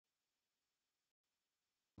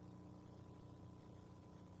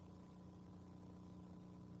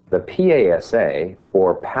The PASA,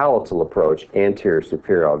 or palatal approach anterior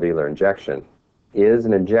superior alveolar injection, is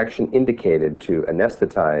an injection indicated to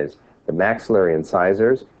anesthetize the maxillary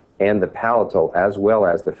incisors and the palatal as well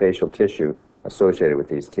as the facial tissue associated with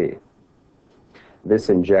these teeth. This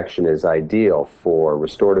injection is ideal for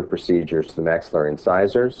restorative procedures to the maxillary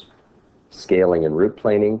incisors, scaling and root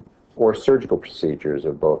planing, or surgical procedures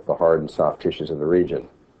of both the hard and soft tissues of the region.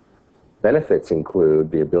 Benefits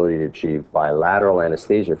include the ability to achieve bilateral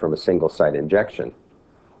anesthesia from a single site injection.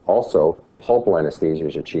 Also, pulpal anesthesia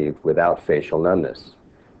is achieved without facial numbness.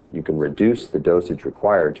 You can reduce the dosage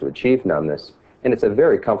required to achieve numbness, and it's a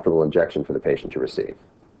very comfortable injection for the patient to receive.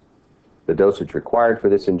 The dosage required for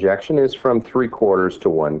this injection is from 3/4 to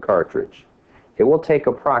 1 cartridge. It will take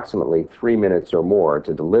approximately 3 minutes or more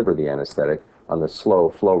to deliver the anesthetic on the slow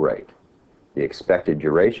flow rate. The expected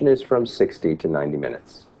duration is from 60 to 90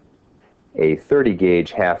 minutes. A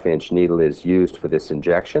 30-gauge half-inch needle is used for this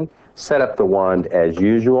injection. Set up the wand as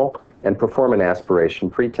usual and perform an aspiration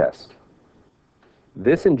pretest.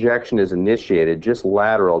 This injection is initiated just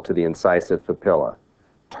lateral to the incisive papilla,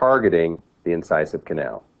 targeting the incisive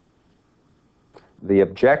canal. The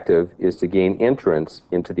objective is to gain entrance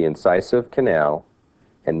into the incisive canal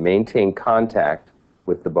and maintain contact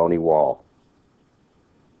with the bony wall.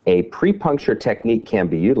 A pre-puncture technique can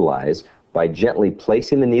be utilized by gently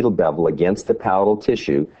placing the needle bevel against the palatal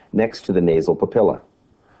tissue next to the nasal papilla.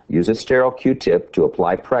 Use a sterile Q-tip to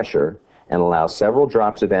apply pressure and allow several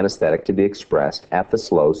drops of anesthetic to be expressed at the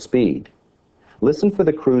slow speed. Listen for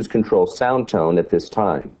the cruise control sound tone at this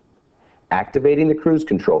time. Activating the cruise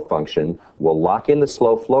control function will lock in the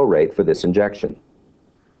slow flow rate for this injection.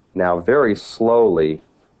 Now very slowly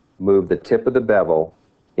move the tip of the bevel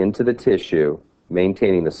into the tissue,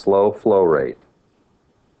 maintaining the slow flow rate.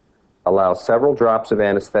 Allow several drops of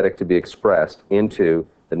anesthetic to be expressed into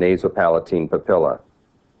the nasopalatine papilla.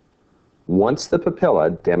 Once the papilla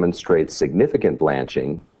demonstrates significant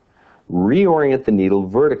blanching, reorient the needle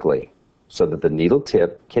vertically so that the needle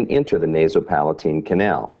tip can enter the nasopalatine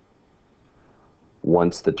canal.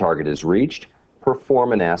 Once the target is reached,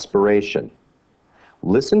 perform an aspiration.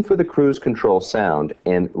 Listen for the cruise control sound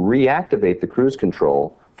and reactivate the cruise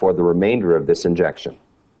control for the remainder of this injection.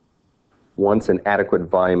 Once an adequate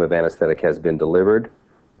volume of anesthetic has been delivered,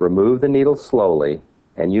 remove the needle slowly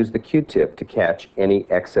and use the Q-tip to catch any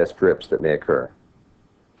excess drips that may occur.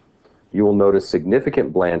 You will notice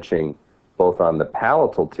significant blanching both on the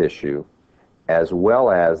palatal tissue as well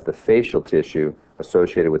as the facial tissue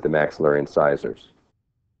associated with the maxillary incisors.